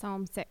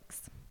Psalm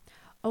 6.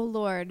 O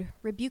Lord,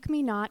 rebuke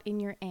me not in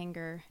your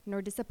anger, nor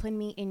discipline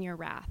me in your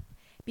wrath.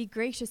 Be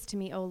gracious to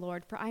me, O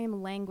Lord, for I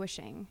am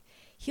languishing.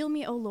 Heal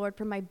me, O Lord,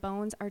 for my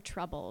bones are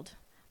troubled.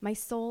 My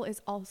soul is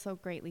also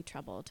greatly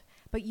troubled.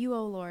 But you,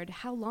 O Lord,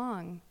 how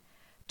long?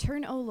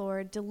 Turn, O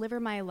Lord, deliver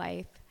my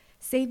life.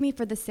 Save me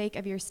for the sake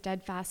of your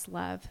steadfast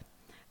love.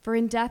 For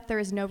in death there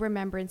is no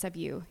remembrance of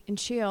you. In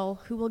Sheol,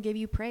 who will give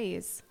you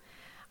praise?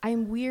 I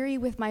am weary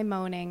with my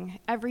moaning.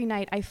 Every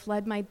night I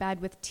flood my bed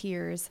with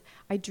tears.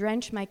 I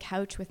drench my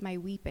couch with my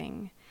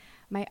weeping.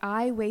 My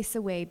eye wastes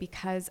away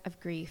because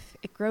of grief.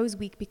 It grows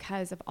weak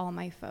because of all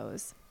my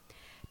foes.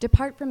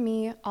 Depart from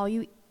me, all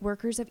you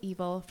workers of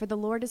evil, for the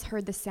Lord has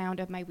heard the sound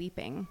of my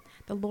weeping.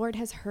 The Lord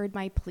has heard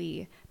my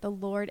plea. The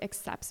Lord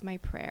accepts my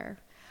prayer.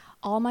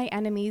 All my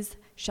enemies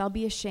shall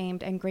be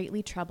ashamed and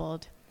greatly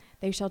troubled.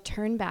 They shall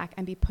turn back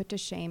and be put to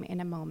shame in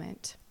a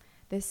moment.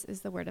 This is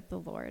the word of the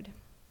Lord.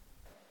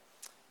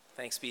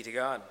 Thanks be to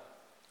God.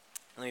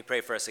 Let me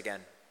pray for us again.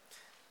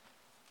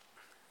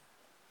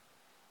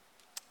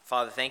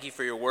 Father, thank you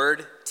for your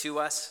word to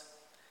us,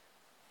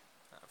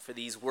 for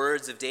these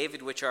words of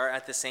David, which are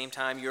at the same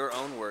time your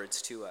own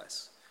words to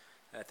us,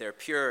 that they're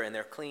pure and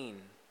they're clean,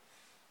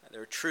 that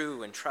they're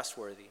true and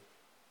trustworthy.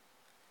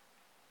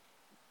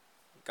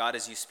 God,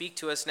 as you speak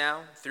to us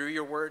now through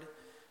your word,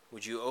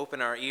 would you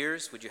open our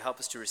ears? Would you help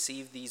us to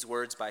receive these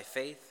words by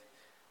faith?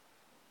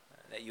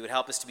 That you would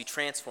help us to be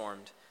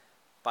transformed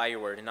by your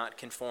word and not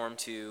conform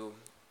to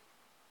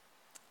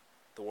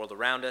the world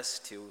around us,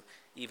 to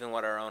even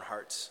what our own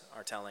hearts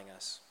are telling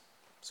us.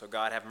 So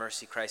God, have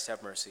mercy. Christ,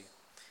 have mercy.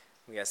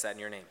 We ask that in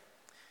your name.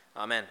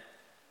 Amen.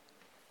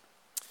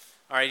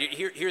 All right,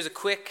 here's a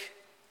quick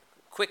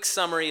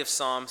summary of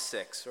Psalm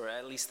 6, or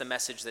at least the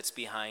message that's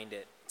behind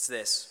it. It's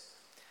this: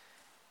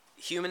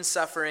 human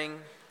suffering,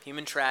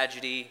 human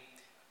tragedy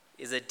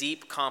is a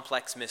deep,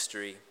 complex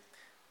mystery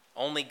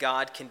only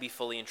God can be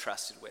fully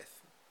entrusted with.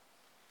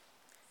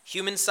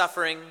 Human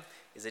suffering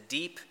is a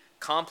deep,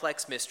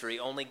 complex mystery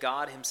only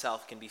God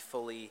himself can be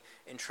fully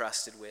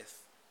entrusted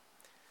with.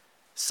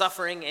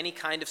 Suffering, any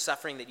kind of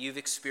suffering that you've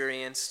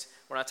experienced,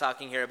 we're not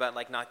talking here about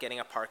like not getting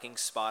a parking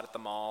spot at the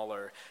mall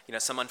or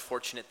some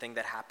unfortunate thing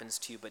that happens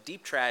to you, but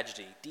deep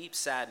tragedy, deep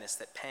sadness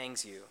that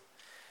pangs you.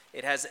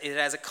 It has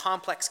a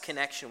complex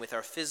connection with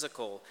our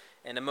physical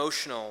and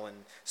emotional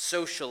and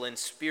social and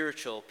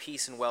spiritual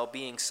peace and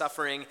well-being.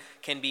 Suffering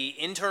can be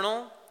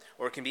internal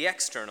or it can be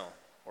external.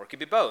 Or it could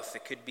be both.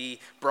 It could be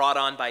brought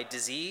on by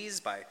disease,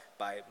 by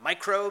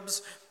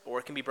microbes, or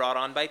it can be brought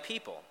on by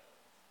people.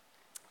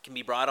 It can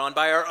be brought on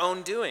by our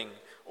own doing,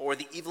 or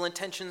the evil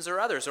intentions of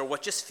others, or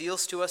what just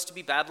feels to us to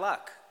be bad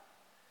luck.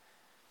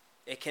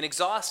 It can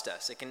exhaust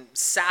us. It can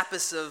sap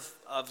us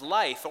of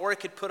life, or it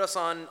could put us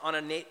on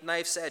a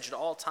knife's edge at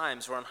all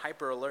times. We're on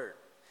hyper alert.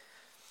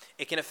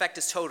 It can affect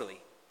us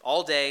totally,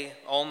 all day,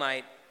 all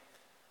night,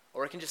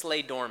 or it can just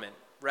lay dormant,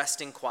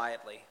 resting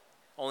quietly,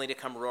 only to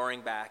come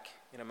roaring back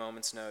in a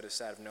moment's notice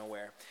out of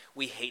nowhere.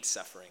 We hate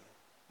suffering.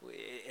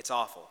 It's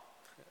awful.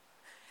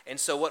 And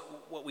so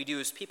what we do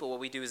as people, what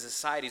we do as a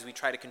society is we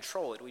try to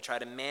control it. We try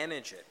to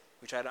manage it.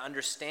 We try to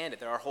understand it.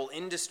 There are whole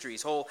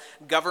industries, whole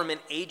government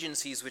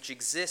agencies which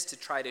exist to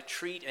try to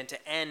treat and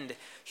to end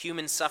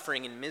human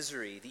suffering and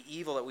misery, the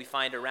evil that we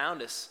find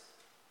around us.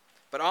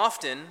 But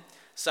often,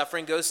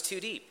 suffering goes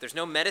too deep. There's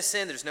no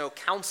medicine, there's no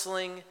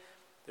counseling,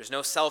 there's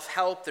no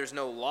self-help, there's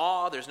no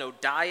law, there's no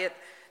diet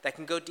that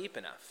can go deep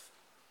enough.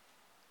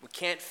 We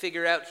can't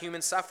figure out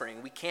human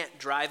suffering. We can't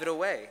drive it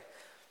away.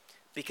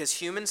 Because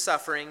human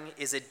suffering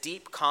is a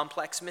deep,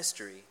 complex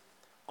mystery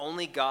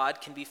only God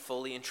can be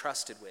fully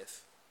entrusted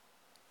with.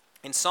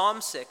 In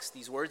Psalm 6,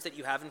 these words that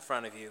you have in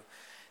front of you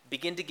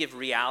begin to give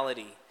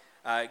reality,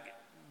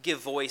 give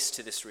voice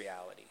to this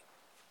reality.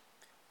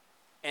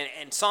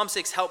 And Psalm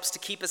 6 helps to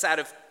keep us out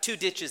of two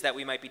ditches that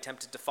we might be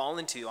tempted to fall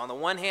into. On the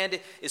one hand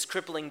is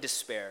crippling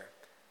despair.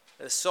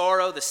 The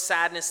sorrow, the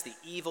sadness, the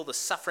evil, the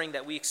suffering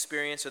that we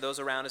experience or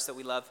those around us that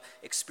we love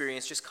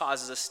experience just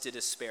causes us to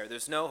despair.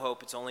 There's no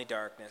hope, it's only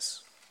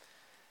darkness.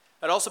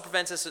 It also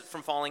prevents us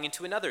from falling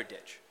into another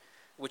ditch,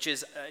 which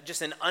is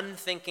just an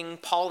unthinking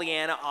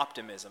Pollyanna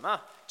optimism.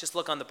 Just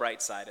look on the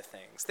bright side of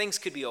things. Things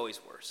could be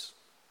always worse.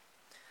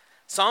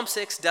 Psalm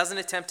 6 doesn't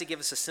attempt to give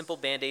us a simple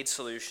Band-Aid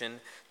solution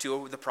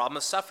to the problem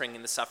of suffering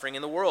and the suffering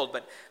in the world,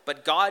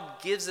 but God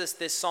gives us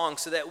this song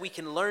so that we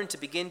can learn to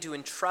begin to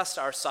entrust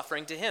our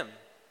suffering to him.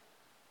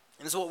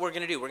 And this is what we're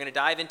going to do. We're going to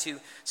dive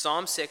into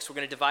Psalm 6. We're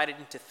going to divide it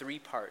into three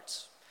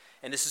parts.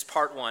 And this is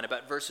part 1,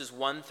 about verses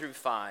 1 through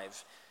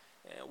 5.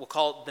 We'll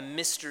call it the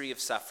mystery of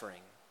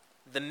suffering.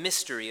 The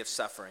mystery of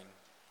suffering.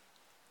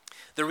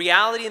 The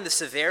reality and the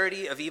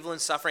severity of evil and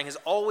suffering has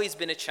always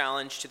been a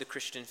challenge to the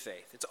Christian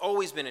faith. It's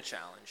always been a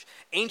challenge.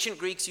 Ancient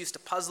Greeks used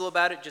to puzzle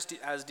about it, just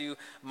as do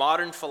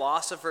modern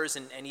philosophers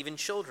and even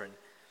children.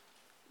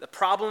 The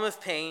problem of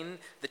pain,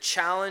 the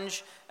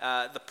challenge,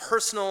 the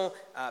personal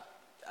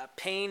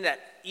pain that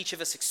each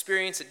of us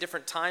experience at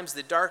different times,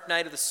 the dark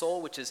night of the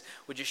soul, which is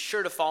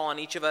sure to fall on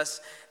each of us,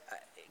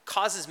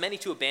 causes many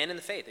to abandon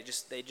the faith.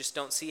 They just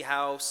don't see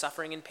how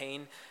suffering and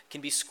pain can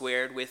be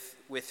squared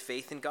with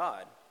faith in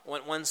God.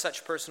 One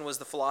such person was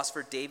the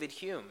philosopher David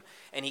Hume,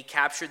 and he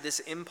captured this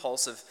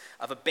impulse of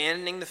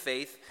abandoning the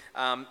faith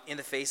in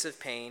the face of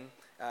pain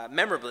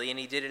memorably, and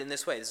he did it in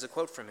this way. This is a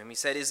quote from him. He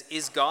said,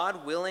 "Is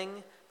God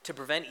willing to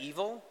prevent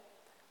evil,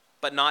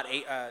 but not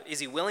is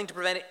he willing to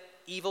prevent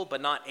evil but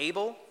not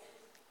able?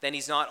 Then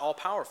he's not all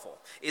powerful.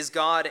 Is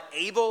God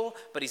able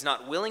but he's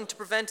not willing to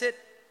prevent it?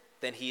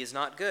 Then he is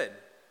not good.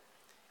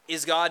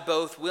 Is God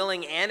both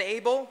willing and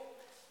able?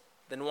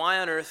 Then why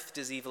on earth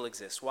does evil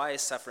exist? Why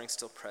is suffering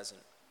still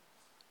present?"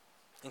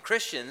 And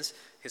Christians,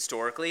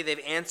 historically,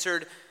 they've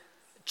answered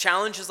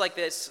challenges like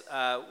this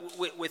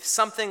with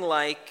something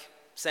like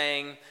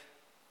saying,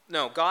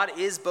 no, God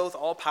is both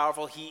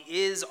all-powerful, he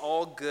is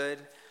all good,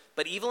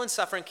 but evil and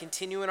suffering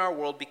continue in our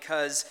world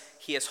because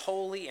he has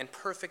holy and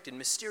perfect and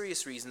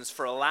mysterious reasons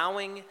for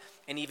allowing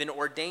and even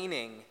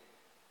ordaining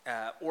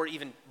or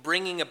even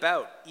bringing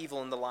about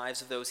evil in the lives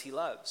of those he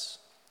loves.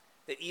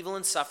 That evil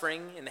and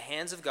suffering in the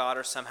hands of God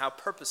are somehow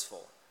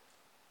purposeful.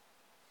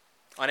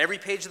 On every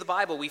page of the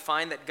Bible, we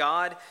find that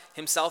God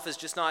himself is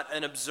just not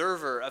an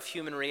observer of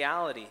human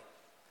reality.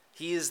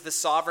 He is the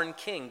sovereign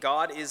king.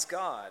 God is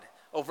God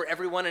over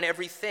everyone and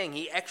everything.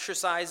 He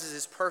exercises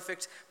his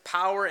perfect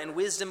power and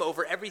wisdom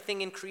over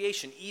everything in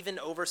creation, even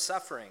over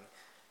suffering.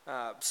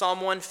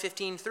 Psalm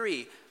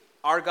 115:3,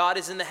 our God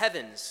is in the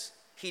heavens.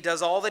 He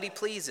does all that he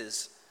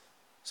pleases.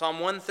 Psalm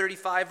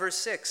 135, verse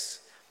 6,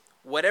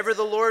 whatever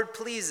the Lord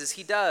pleases,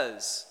 he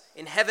does,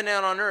 in heaven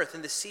and on earth,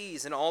 in the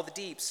seas and all the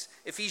deeps.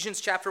 Ephesians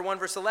chapter 1,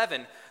 verse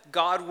 11,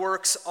 God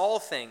works all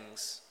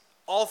things,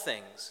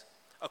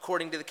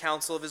 according to the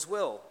counsel of his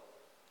will.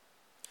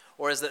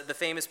 Or as the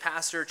famous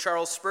pastor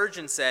Charles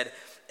Spurgeon said,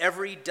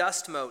 every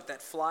dust mote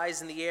that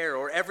flies in the air,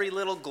 or every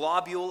little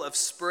globule of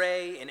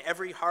spray in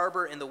every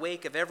harbor in the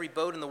wake of every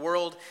boat in the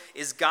world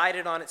is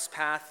guided on its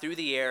path through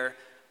the air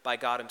by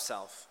God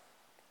himself.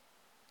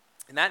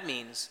 And that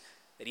means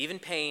that even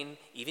pain,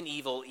 even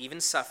evil, even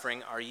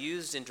suffering are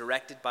used and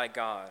directed by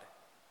God,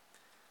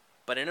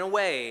 but in a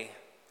way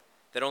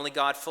that only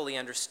God fully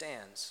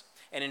understands.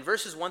 And in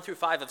verses 1 through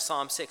 5 of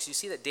Psalm 6, you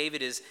see that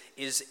David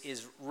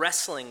is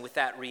wrestling with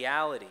that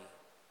reality.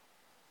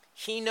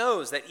 He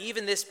knows that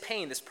even this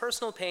pain, this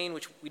personal pain,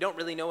 which we don't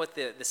really know what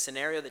the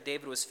scenario that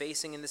David was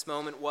facing in this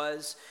moment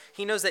was,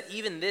 he knows that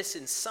even this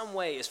in some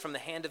way is from the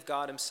hand of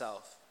God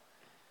himself.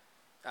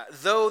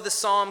 Though the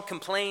psalm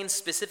complains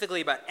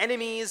specifically about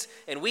enemies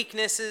and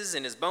weaknesses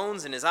in his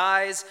bones and his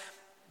eyes,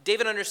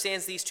 David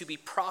understands these to be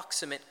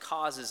proximate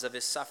causes of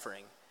his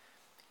suffering.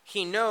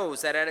 He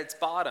knows that at its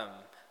bottom,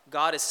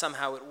 God is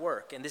somehow at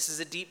work, and this is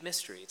a deep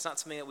mystery. It's not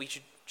something that we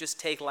should just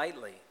take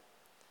lightly.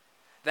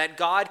 That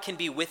God can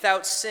be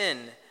without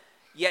sin,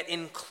 yet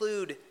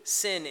include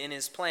sin in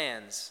his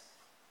plans,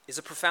 is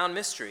a profound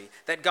mystery.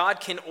 That God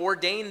can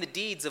ordain the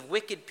deeds of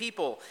wicked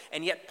people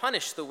and yet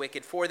punish the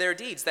wicked for their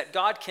deeds. That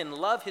God can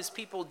love his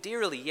people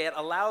dearly, yet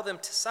allow them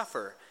to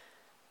suffer.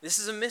 This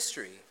is a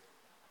mystery.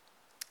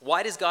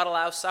 Why does God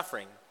allow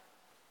suffering?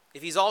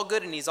 If he's all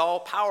good and he's all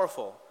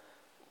powerful,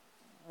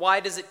 why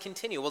does it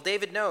continue? Well,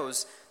 David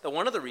knows that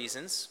one of the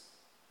reasons,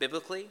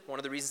 biblically, one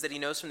of the reasons that he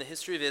knows from the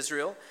history of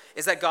Israel,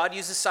 is that God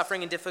uses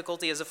suffering and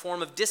difficulty as a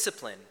form of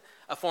discipline,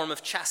 a form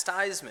of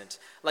chastisement,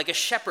 like a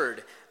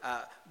shepherd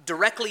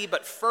directly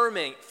but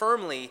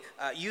firmly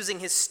using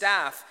his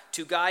staff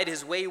to guide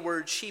his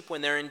wayward sheep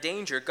when they're in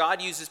danger.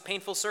 God uses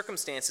painful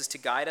circumstances to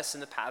guide us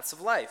in the paths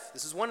of life.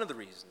 This is one of the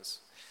reasons.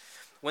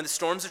 When the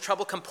storms of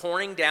trouble come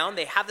pouring down,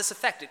 they have this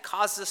effect. It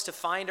causes us to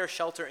find our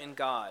shelter in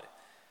God.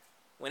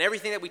 When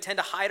everything that we tend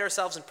to hide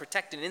ourselves and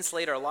protect and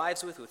insulate our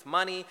lives with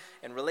money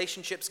and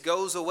relationships,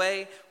 goes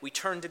away, we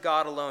turn to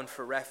God alone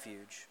for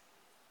refuge.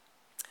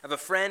 I have a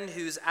friend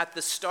who's at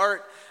the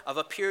start of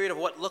a period of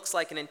what looks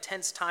like an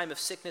intense time of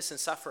sickness and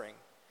suffering.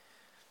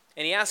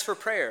 And he asked for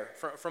prayer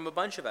from a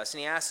bunch of us.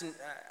 And he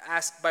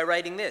asked by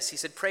writing this. He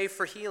said, pray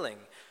for healing.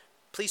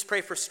 Please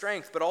pray for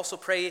strength, but also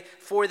pray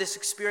for this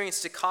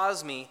experience to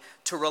cause me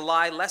to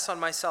rely less on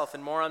myself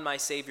and more on my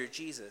Savior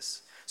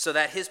Jesus, so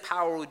that his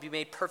power would be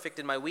made perfect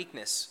in my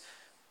weakness.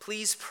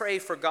 Please pray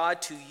for God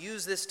to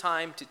use this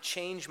time to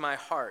change my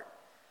heart,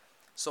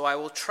 so I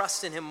will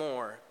trust in him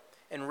more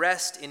and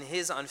rest in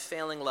his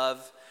unfailing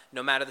love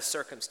no matter the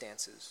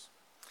circumstances.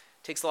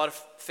 It takes a lot of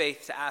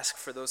faith to ask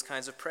for those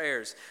kinds of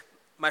prayers.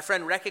 My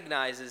friend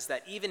recognizes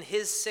that even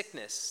his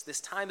sickness, this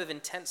time of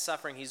intense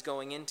suffering he's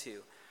going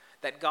into,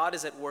 that God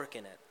is at work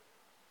in it.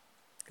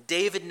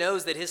 David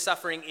knows that his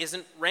suffering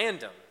isn't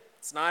random.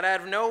 It's not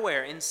out of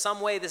nowhere. In some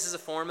way, this is a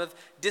form of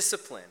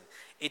discipline.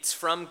 It's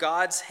from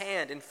God's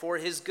hand and for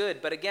his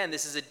good. But again,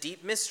 this is a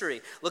deep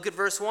mystery. Look at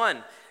verse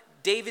 1.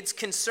 David's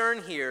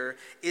concern here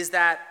is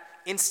that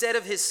instead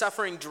of his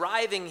suffering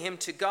driving him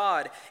to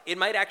God, it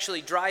might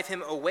actually drive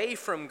him away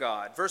from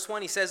God. Verse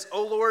 1, he says,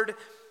 O Lord,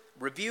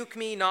 rebuke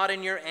me not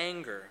in your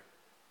anger,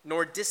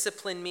 nor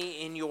discipline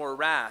me in your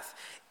wrath.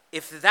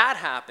 If that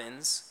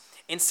happens,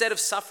 instead of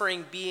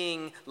suffering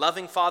being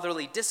loving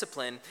fatherly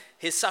discipline,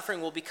 his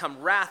suffering will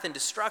become wrath and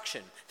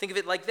destruction. Think of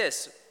it like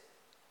this.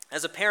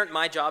 As a parent,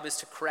 my job is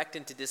to correct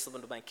and to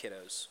discipline my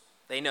kiddos.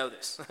 They know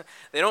this.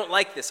 They don't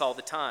like this all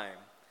the time.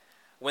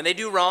 When they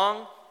do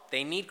wrong,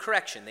 they need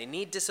correction. They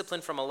need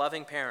discipline from a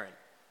loving parent.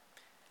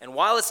 And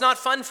while it's not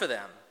fun for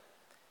them,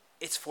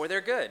 it's for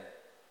their good.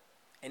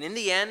 And in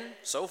the end,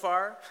 so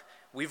far,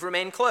 we've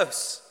remained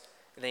close.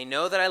 They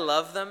know that I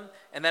love them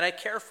and that I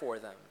care for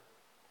them.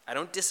 I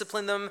don't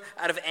discipline them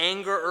out of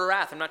anger or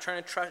wrath. I'm not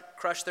trying to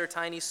crush their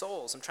tiny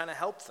souls. I'm trying to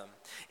help them.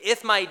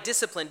 If my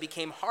discipline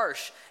became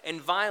harsh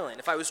and violent,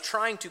 if I was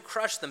trying to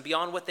crush them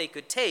beyond what they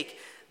could take,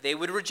 they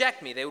would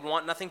reject me. They would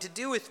want nothing to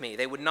do with me.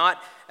 They would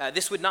not.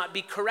 This would not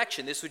be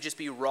correction. This would just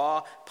be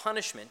raw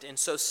punishment. And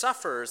so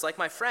sufferers, like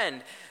my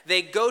friend,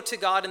 they go to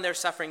God in their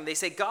suffering. They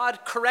say, God,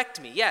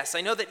 correct me. Yes,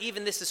 I know that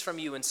even this is from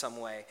you in some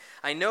way.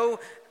 I know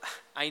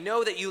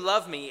that you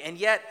love me, and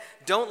yet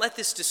don't let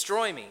this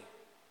destroy me.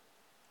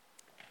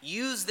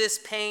 Use this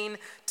pain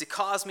to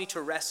cause me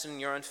to rest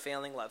in your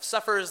unfailing love.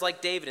 Sufferers like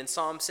David in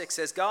Psalm 6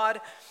 says, God,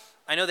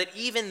 I know that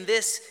even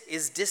this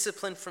is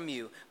discipline from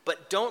you,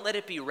 but don't let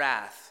it be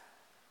wrath,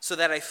 so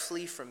that I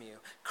flee from you.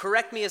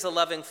 Correct me as a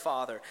loving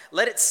father.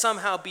 Let it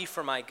somehow be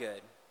for my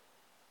good.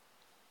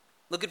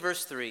 Look at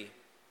verse 3.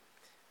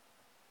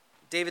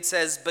 David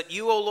says, but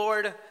you, O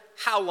Lord,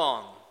 how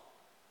long?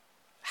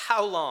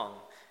 How long?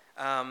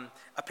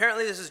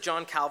 Apparently this is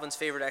John Calvin's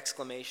favorite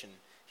exclamation.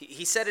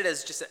 He said it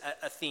as just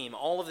a theme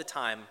all of the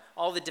time,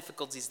 all the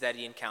difficulties that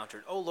he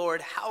encountered. Oh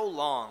Lord, how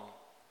long?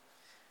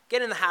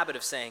 Get in the habit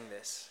of saying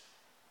this.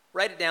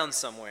 Write it down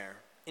somewhere.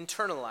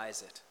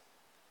 Internalize it.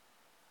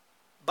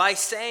 By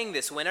saying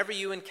this, whenever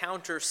you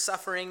encounter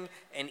suffering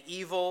and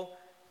evil,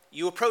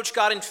 you approach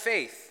God in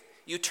faith.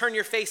 You turn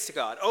your face to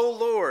God. Oh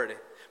Lord.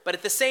 But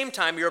at the same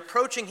time, you're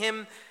approaching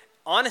him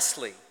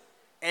honestly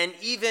and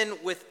even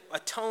with a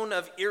tone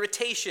of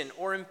irritation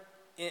or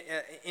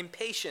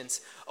impatience.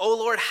 Oh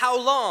Lord, how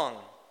long?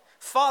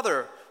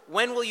 Father,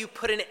 when will you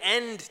put an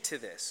end to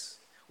this?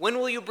 When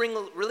will you bring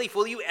relief?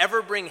 Will you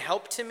ever bring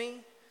help to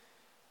me?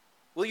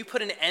 Will you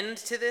put an end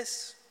to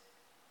this?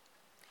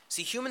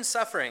 See, human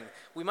suffering,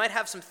 we might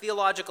have some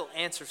theological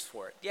answers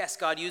for it. Yes,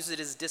 God uses it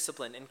as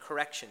discipline and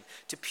correction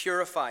to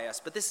purify us,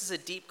 but this is a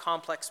deep,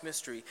 complex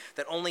mystery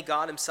that only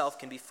God himself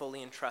can be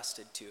fully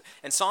entrusted to.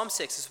 And Psalm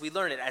 6, as we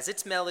learn it, as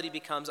its melody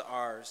becomes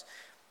ours,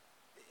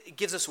 it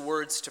gives us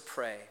words to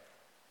pray.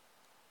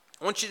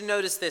 I want you to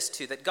notice this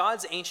too, that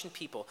God's ancient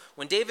people,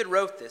 when David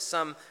wrote this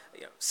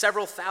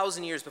several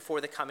thousand years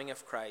before the coming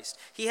of Christ,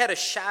 he had a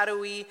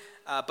shadowy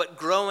but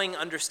growing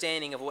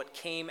understanding of what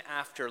came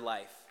after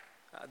life,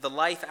 the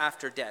life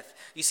after death.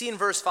 You see in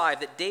verse 5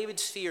 that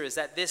David's fear is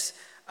that this,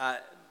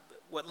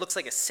 what looks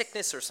like a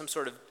sickness or some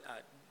sort of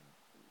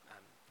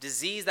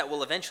disease that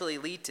will eventually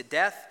lead to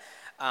death,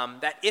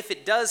 that if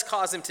it does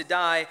cause him to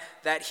die,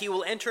 that he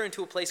will enter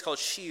into a place called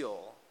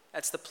Sheol.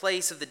 That's the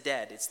place of the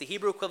dead. It's the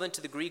Hebrew equivalent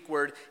to the Greek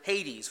word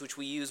Hades, which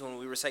we use when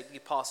we recite the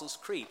Apostles'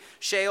 Creed.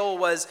 Sheol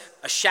was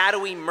a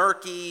shadowy,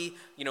 murky,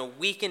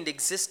 weakened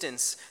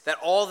existence that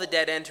all the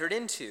dead entered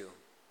into.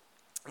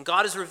 And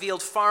God has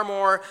revealed far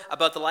more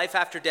about the life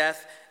after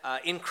death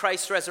in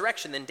Christ's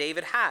resurrection than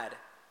David had.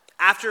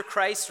 After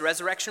Christ's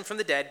resurrection from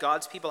the dead,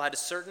 God's people had a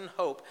certain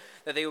hope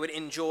that they would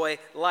enjoy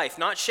life.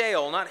 Not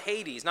Sheol, not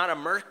Hades, not a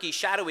murky,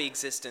 shadowy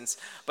existence,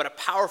 but a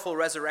powerful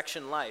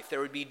resurrection life. There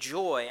would be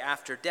joy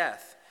after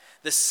death.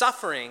 The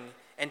suffering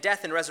and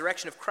death and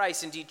resurrection of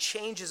Christ indeed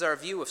changes our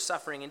view of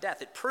suffering and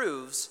death. It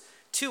proves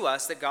to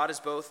us that God is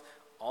both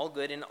all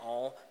good and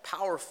all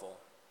powerful.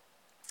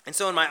 And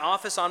so in my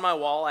office on my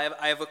wall,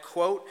 I have a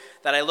quote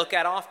that I look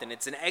at often.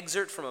 It's an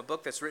excerpt from a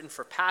book that's written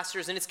for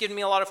pastors, and it's given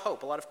me a lot of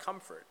hope, a lot of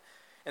comfort.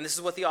 And this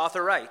is what the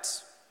author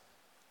writes.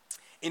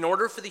 In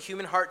order for the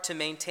human heart to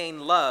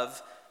maintain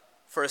love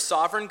for a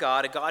sovereign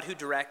God, a God who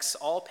directs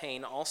all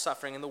pain, all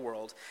suffering in the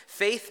world,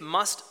 faith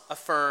must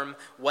affirm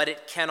what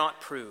it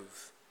cannot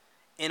prove.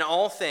 In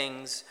all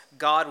things,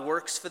 God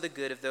works for the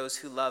good of those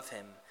who love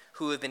him,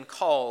 who have been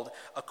called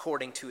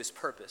according to his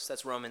purpose.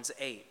 That's Romans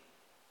 8.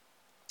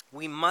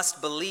 We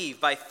must believe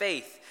by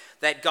faith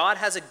that God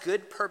has a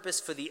good purpose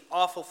for the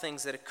awful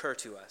things that occur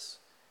to us.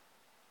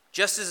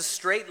 Just as a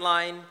straight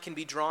line can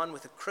be drawn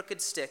with a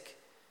crooked stick,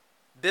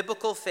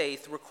 biblical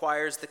faith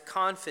requires the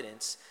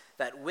confidence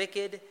that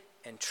wicked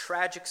and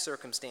tragic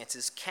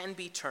circumstances can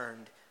be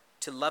turned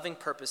to loving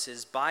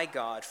purposes by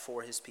God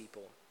for his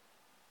people.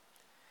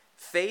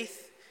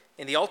 Faith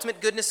in the ultimate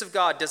goodness of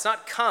God does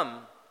not come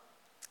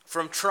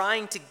from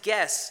trying to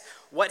guess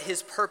what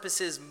his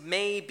purposes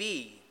may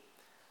be.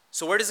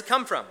 So where does it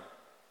come from?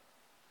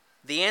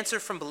 The answer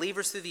from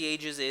believers through the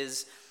ages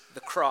is the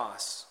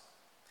cross.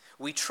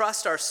 We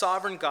trust our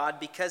sovereign God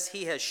because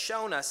he has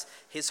shown us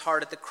his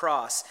heart at the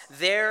cross.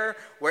 There,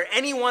 where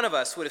any one of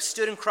us would have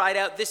stood and cried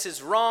out, "This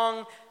is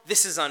wrong,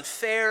 this is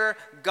unfair,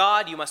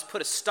 God, you must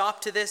put a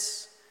stop to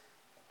this."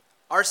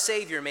 Our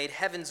Savior made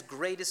heaven's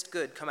greatest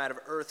good come out of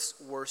earth's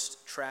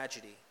worst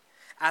tragedy.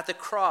 At the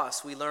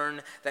cross, we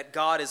learn that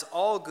God is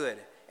all good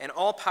and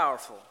all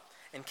powerful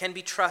and can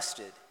be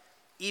trusted,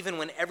 even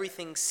when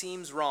everything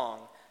seems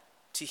wrong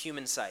to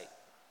human sight.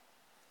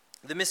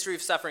 The mystery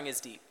of suffering is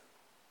deep.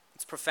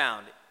 It's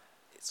profound.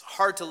 It's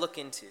hard to look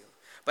into.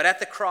 But at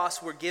the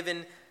cross, we're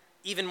given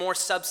even more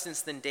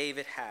substance than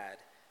David had,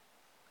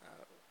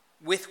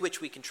 with which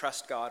we can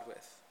trust God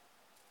with.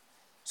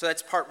 So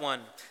that's part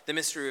one, the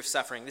mystery of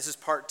suffering. This is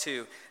part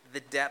two, the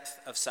depth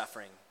of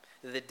suffering.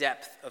 The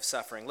depth of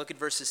suffering. Look at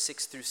verses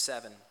 6 through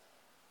 7.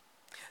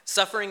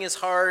 Suffering is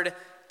hard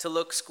to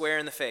look square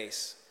in the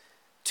face.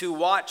 To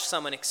watch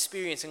someone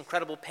experience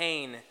incredible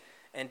pain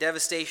and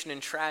devastation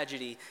and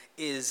tragedy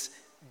is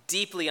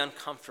deeply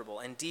uncomfortable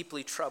and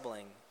deeply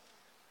troubling.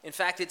 In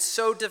fact, it's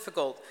so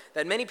difficult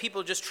that many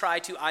people just try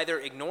to either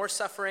ignore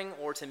suffering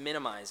or to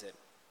minimize it.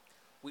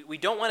 We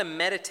don't want to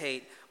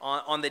meditate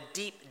on the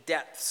deep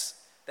depths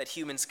that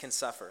humans can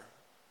suffer.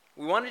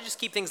 We want to just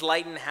keep things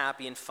light and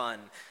happy and fun.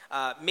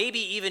 Maybe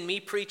even me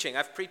preaching.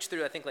 I've preached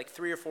through, I think, like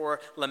 3 or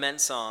 4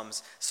 lament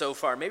psalms so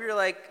far. Maybe you're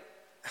like,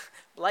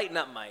 lighten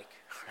up, Mike.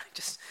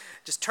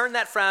 Just turn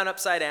that frown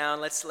upside down.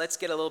 Let's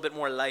get a little bit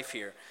more life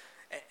here.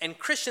 And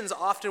Christians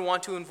often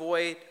want to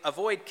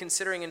avoid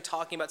considering and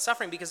talking about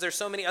suffering because there's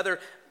so many other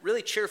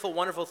really cheerful,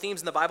 wonderful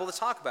themes in the Bible to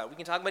talk about. We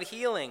can talk about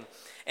healing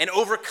and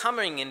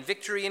overcoming and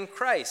victory in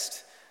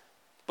Christ.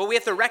 But we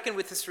have to reckon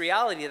with this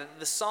reality that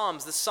the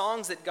Psalms, the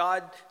songs that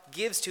God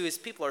gives to his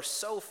people, are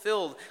so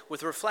filled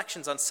with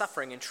reflections on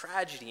suffering and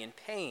tragedy and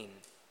pain.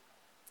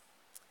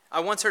 I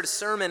once heard a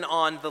sermon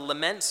on the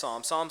lament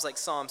psalm, psalms like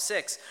Psalm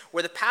 6,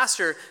 where the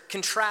pastor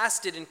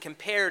contrasted and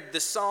compared the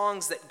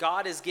songs that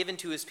God has given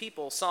to his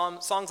people,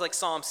 songs like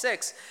Psalm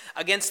 6,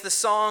 against the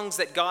songs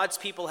that God's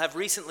people have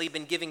recently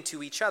been giving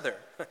to each other.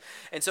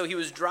 And so he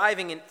was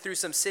driving through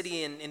some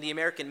city in the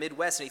American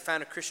Midwest, and he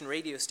found a Christian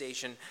radio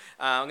station.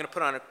 I'm going to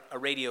put on a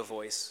radio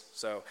voice.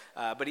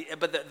 But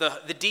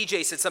the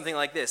DJ said something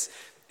like this: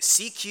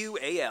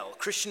 CQAL,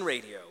 Christian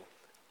radio,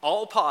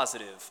 all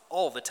positive,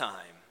 all the time.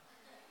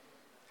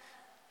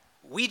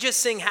 We just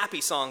sing happy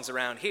songs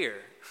around here.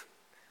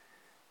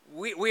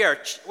 We're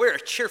a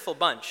cheerful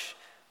bunch.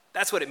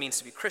 That's what it means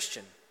to be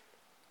Christian.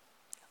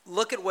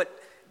 Look at what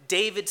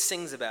David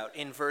sings about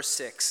in verse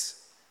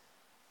 6.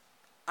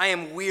 I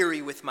am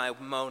weary with my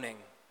moaning.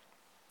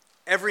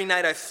 Every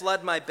night I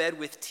flood my bed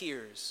with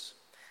tears.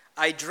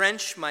 I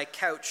drench my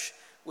couch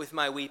with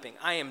my weeping.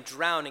 I am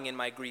drowning in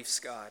my griefs,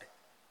 God.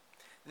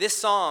 This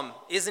psalm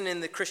isn't in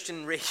the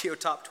Christian radio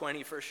top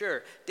 20 for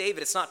sure.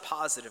 David, it's not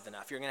positive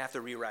enough. You're going to have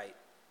to rewrite.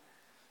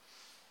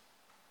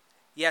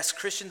 Yes,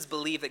 Christians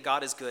believe that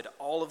God is good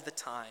all of the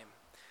time,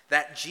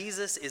 that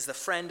Jesus is the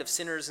friend of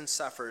sinners and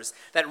sufferers,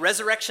 that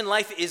resurrection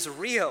life is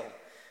real,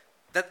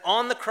 that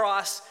on the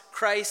cross,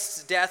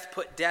 Christ's death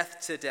put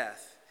death to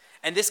death.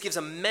 And this gives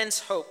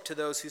immense hope to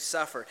those who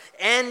suffer.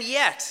 And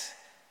yet,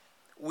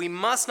 we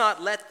must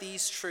not let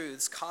these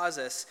truths cause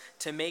us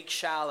to make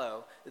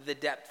shallow the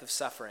depth of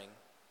suffering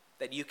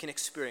that you can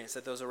experience,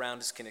 that those around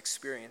us can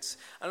experience.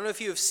 I don't know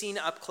if you have seen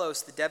up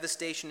close the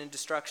devastation and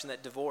destruction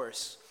that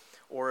divorce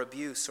or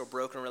abuse or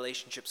broken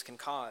relationships can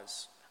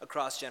cause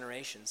across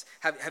generations.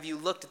 Have you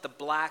looked at the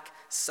black,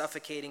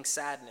 suffocating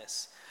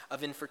sadness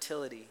of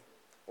infertility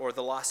or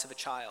the loss of a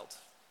child?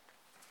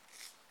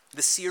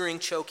 The searing,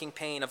 choking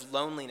pain of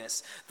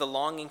loneliness, the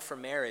longing for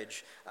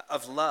marriage,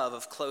 of love,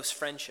 of close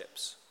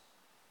friendships.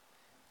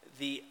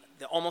 The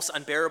almost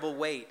unbearable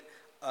weight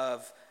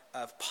of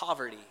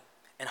poverty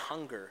and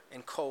hunger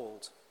and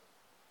cold.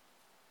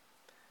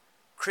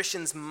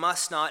 Christians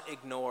must not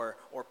ignore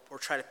or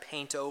try to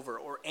paint over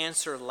or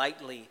answer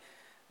lightly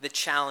the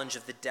challenge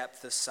of the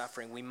depth of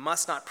suffering. We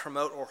must not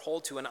promote or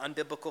hold to an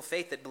unbiblical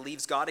faith that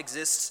believes God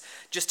exists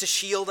just to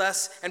shield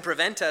us and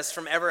prevent us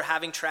from ever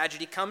having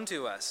tragedy come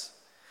to us.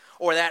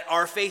 Or that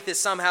our faith is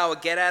somehow a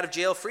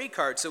get-out-of-jail-free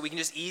card so we can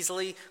just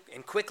easily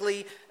and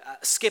quickly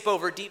skip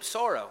over deep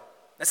sorrow.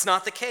 That's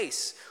not the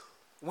case.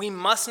 We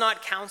must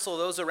not counsel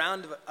those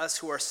around us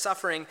who are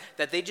suffering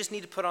that they just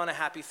need to put on a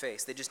happy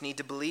face. They just need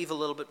to believe a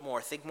little bit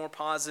more, think more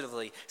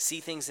positively,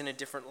 see things in a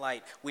different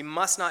light. We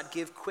must not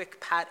give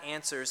quick, pat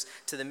answers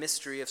to the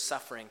mystery of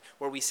suffering,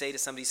 where we say to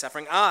somebody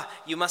suffering,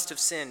 you must have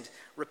sinned,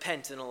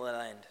 repent and it'll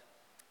end.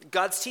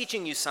 God's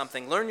teaching you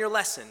something, learn your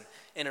lesson,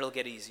 and it'll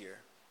get easier.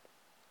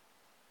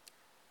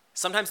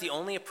 Sometimes the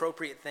only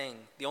appropriate thing,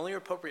 the only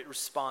appropriate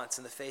response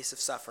in the face of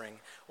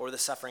suffering or the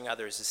suffering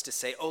others is to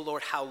say, "Oh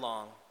Lord, how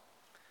long?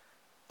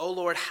 Oh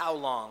Lord, how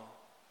long?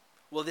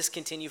 Will this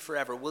continue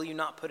forever? Will you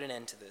not put an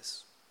end to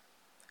this?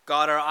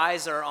 God, our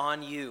eyes are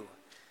on you,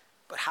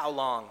 but how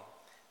long?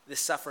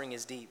 This suffering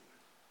is deep."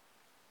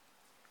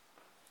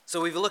 So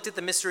we've looked at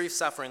the mystery of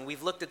suffering.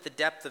 We've looked at the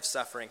depth of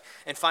suffering.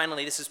 And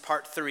finally, this is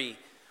part 3.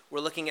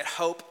 We're looking at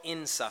hope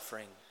in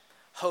suffering.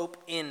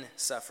 Hope in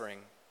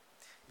suffering.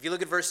 If you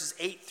look at verses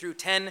 8 through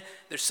 10,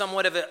 there's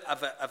somewhat of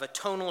a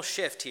tonal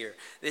shift here.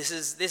 This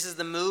is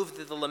the move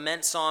that the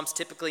lament psalms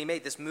typically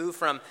make. This move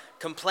from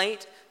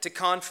complaint to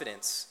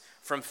confidence,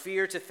 from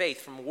fear to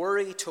faith, from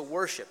worry to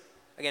worship.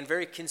 Again,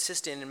 very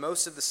consistent in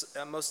most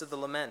of the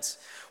laments.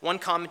 One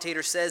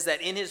commentator says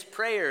that in his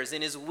prayers,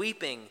 in his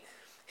weeping,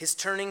 his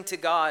turning to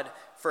God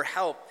for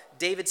help,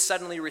 David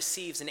suddenly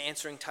receives an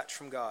answering touch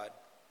from God.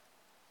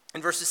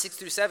 In verses 6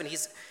 through 7,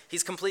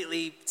 he's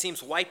completely,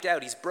 seems wiped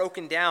out. He's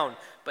broken down.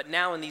 But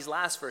now in these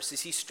last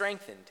verses, he's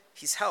strengthened.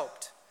 He's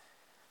helped.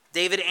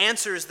 David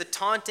answers the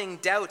taunting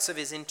doubts of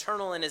his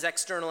internal and his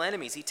external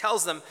enemies. He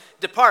tells them,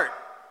 depart,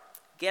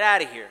 get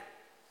out of here.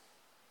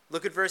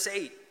 Look at verse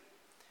 8.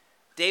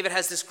 David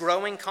has this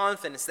growing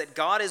confidence that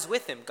God is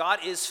with him. God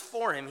is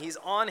for him. He's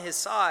on his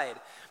side.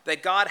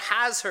 That God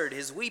has heard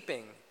his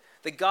weeping.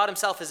 That God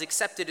himself has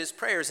accepted his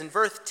prayers. In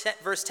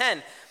verse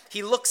 10,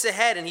 he looks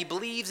ahead and he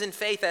believes in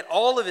faith that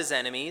all of his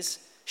enemies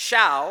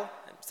shall,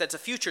 that's a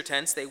future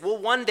tense, they will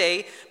one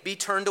day be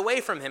turned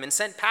away from him and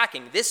sent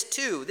packing. This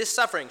too, this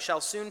suffering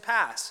shall soon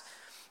pass.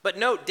 But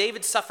note,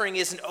 David's suffering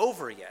isn't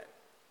over yet.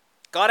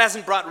 God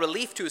hasn't brought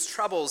relief to his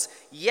troubles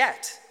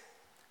yet.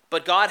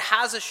 But God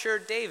has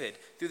assured David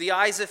through the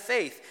eyes of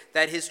faith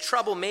that his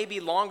trouble may be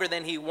longer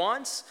than he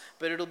wants,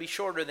 but it'll be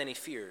shorter than he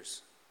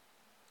fears.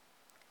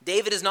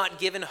 David is not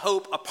given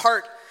hope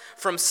apart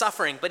from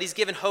suffering, but he's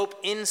given hope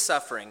in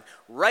suffering.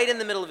 Right in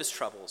the middle of his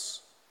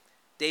troubles,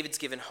 David's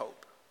given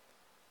hope.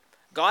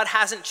 God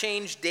hasn't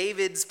changed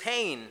David's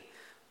pain,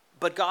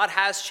 but God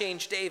has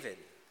changed David.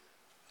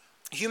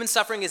 Human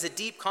suffering is a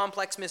deep,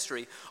 complex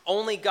mystery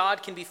only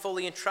God can be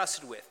fully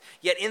entrusted with.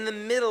 Yet in the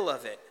middle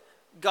of it,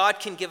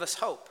 God can give us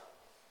hope.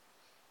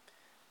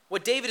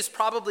 What David is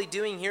probably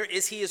doing here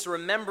is he is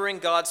remembering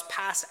God's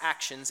past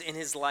actions in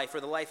his life or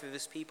the life of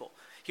his people.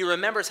 He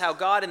remembers how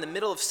God, in the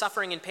middle of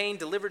suffering and pain,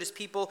 delivered his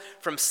people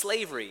from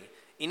slavery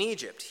in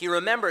Egypt. He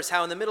remembers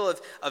how in the middle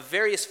of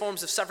various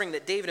forms of suffering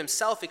that David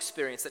himself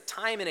experienced, that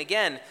time and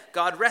again,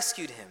 God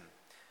rescued him.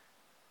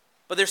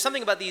 But there's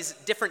something about these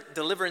different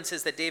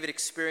deliverances that David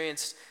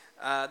experienced,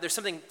 there's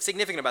something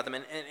significant about them,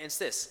 and it's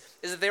this,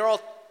 is that they're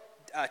all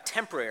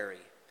temporary.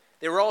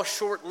 They were all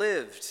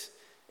short-lived.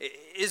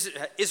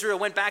 Israel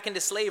went back into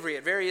slavery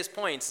at various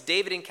points.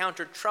 David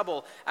encountered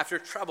trouble after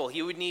trouble.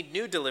 He would need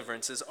new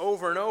deliverances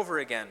over and over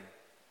again.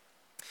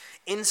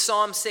 In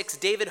Psalm 6,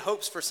 David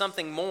hopes for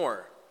something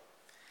more.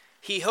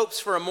 He hopes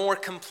for a more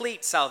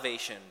complete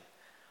salvation,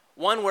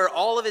 one where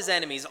all of his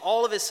enemies,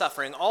 all of his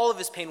suffering, all of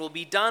his pain will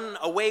be done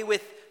away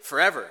with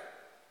forever.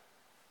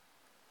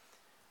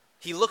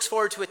 He looks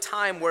forward to a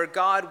time where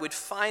God would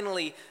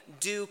finally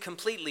do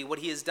completely what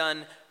he has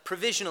done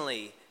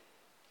provisionally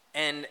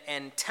and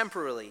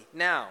temporarily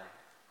now.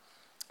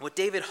 What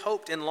David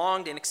hoped and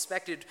longed and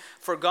expected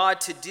for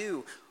God to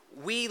do,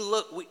 we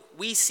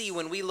see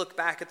when we look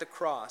back at the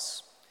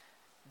cross.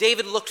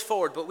 David looked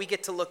forward, but we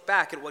get to look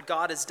back at what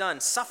God has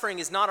done. Suffering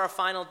is not our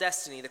final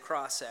destiny, the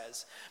cross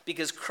says,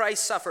 because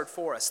Christ suffered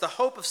for us. The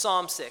hope of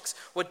Psalm 6,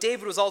 what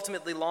David was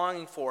ultimately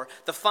longing for,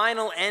 the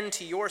final end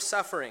to your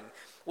suffering,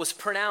 was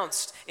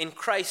pronounced in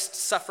Christ's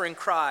suffering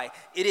cry,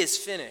 "It is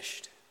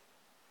finished."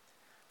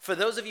 For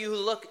those of you who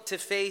look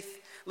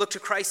to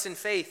Christ in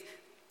faith,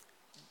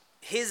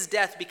 his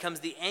death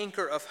becomes the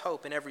anchor of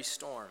hope in every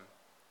storm.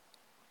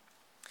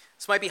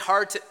 This might be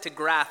hard to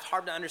grasp,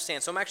 hard to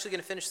understand. So I'm actually going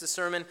to finish the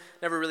sermon,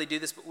 never really do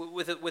this, but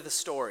with a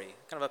story,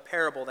 kind of a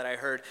parable that I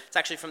heard. It's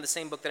actually from the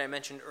same book that I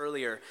mentioned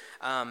earlier.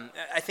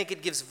 I think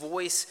it gives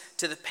voice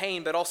to the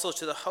pain, but also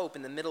to the hope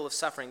in the middle of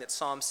suffering that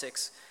Psalm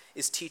 6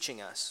 is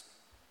teaching us.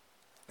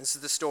 This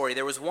is the story.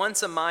 There was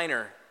once a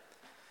miner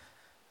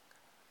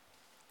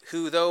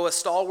who, though a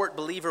stalwart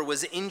believer,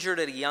 was injured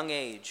at a young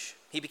age.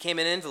 He became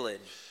an invalid.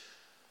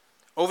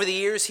 Over the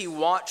years, he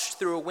watched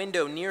through a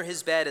window near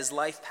his bed as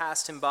life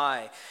passed him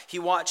by. He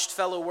watched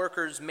fellow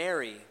workers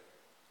marry,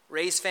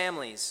 raise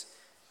families,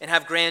 and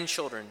have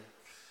grandchildren.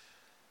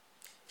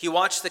 He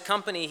watched the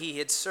company he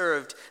had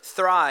served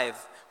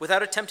thrive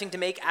without attempting to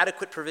make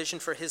adequate provision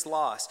for his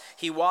loss.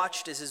 He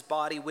watched as his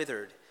body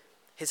withered,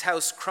 his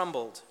house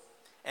crumbled,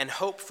 and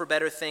hope for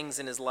better things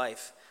in his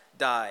life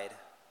died.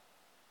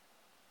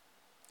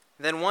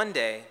 Then one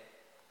day,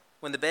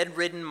 when the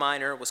bedridden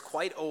miner was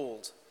quite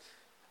old,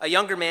 a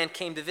younger man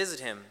came to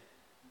visit him.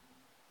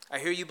 "I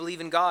hear you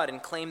believe in God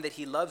and claim that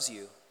he loves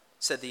you,"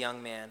 said the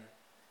young man.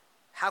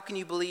 "How can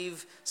you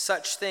believe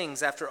such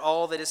things after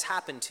all that has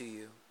happened to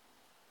you?"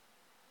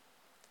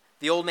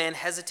 The old man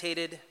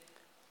hesitated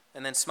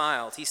and then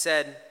smiled. He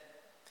said,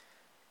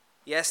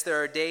 "Yes,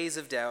 there are days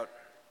of doubt.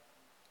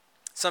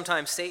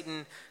 Sometimes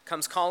Satan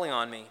comes calling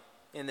on me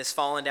in this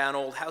fallen down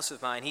old house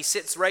of mine. He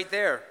sits right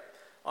there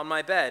on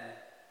my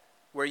bed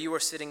where you are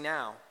sitting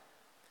now.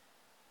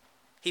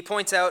 He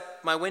points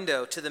out my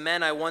window to the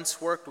men I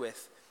once worked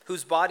with,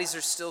 whose bodies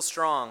are still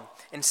strong.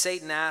 And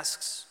Satan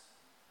asks,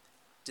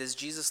 'Does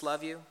Jesus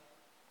love you?'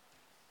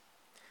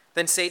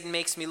 Then Satan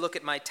makes me look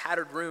at my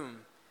tattered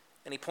room,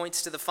 and he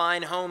points to the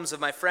fine homes of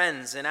my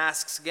friends and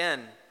asks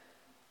again,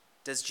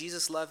 'Does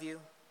Jesus love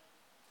you?'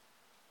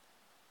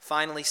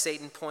 Finally,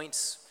 Satan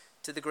points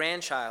to the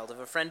grandchild of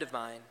a friend of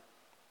mine,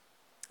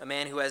 a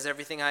man who has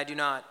everything I do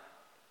not.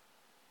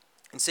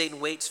 And Satan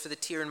waits for the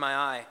tear in my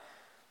eye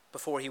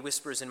before he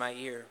whispers in my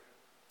ear,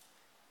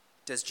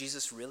 'Does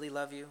Jesus really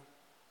love you?'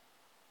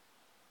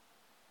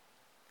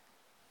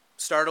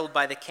 Startled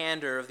by the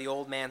candor of the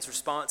old man's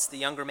response, the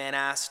younger man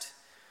asked,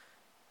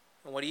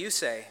 'What do you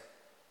say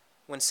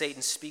when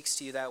Satan speaks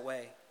to you that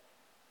way?'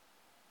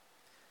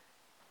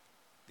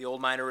 The old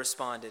miner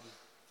responded,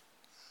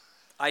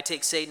 I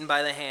take Satan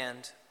by the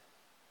hand,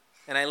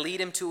 and I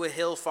lead him to a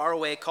hill far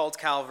away called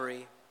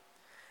Calvary.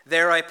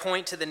 There I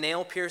point to the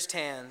nail-pierced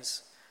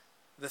hands,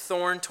 the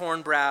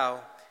thorn-torn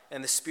brow,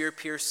 and the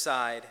spear-pierced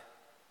side.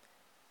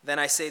 Then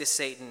I say to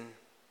Satan,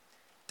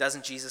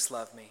 doesn't Jesus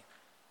love me?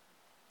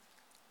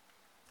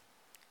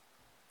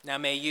 Now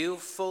may you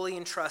fully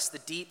entrust the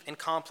deep and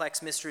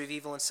complex mystery of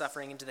evil and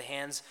suffering into the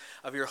hands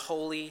of your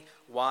holy,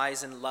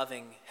 wise, and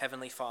loving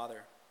Heavenly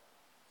Father.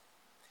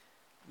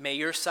 May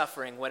your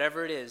suffering,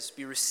 whatever it is,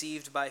 be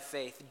received by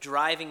faith,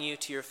 driving you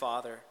to your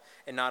Father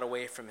and not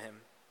away from him.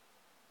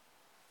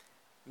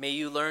 May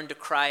you learn to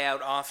cry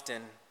out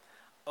often,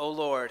 O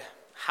Lord,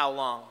 how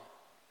long?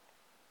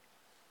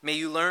 May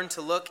you learn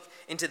to look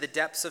into the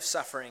depths of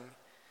suffering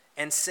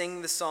and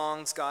sing the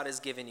songs God has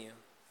given you.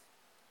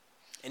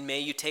 And may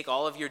you take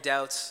all of your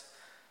doubts,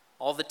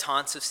 all the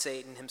taunts of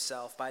Satan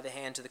himself by the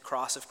hand to the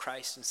cross of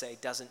Christ and say,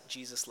 doesn't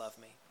Jesus love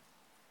me?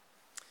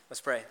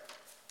 Let's pray.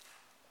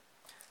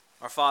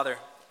 Our Father,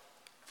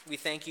 we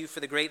thank you for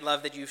the great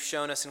love that you've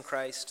shown us in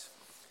Christ.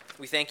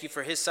 We thank you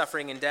for his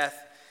suffering and death,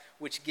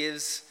 which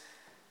gives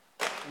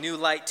new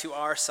light to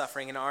our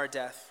suffering and our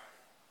death.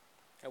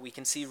 That we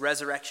can see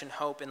resurrection,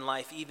 hope, and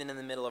life even in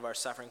the middle of our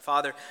suffering.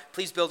 Father,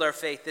 please build our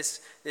faith.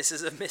 This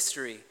is a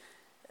mystery,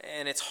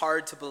 and it's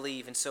hard to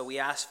believe, and so we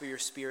ask for your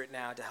Spirit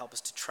now to help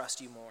us to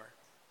trust you more.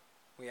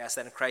 We ask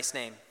that in Christ's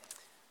name.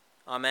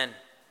 Amen.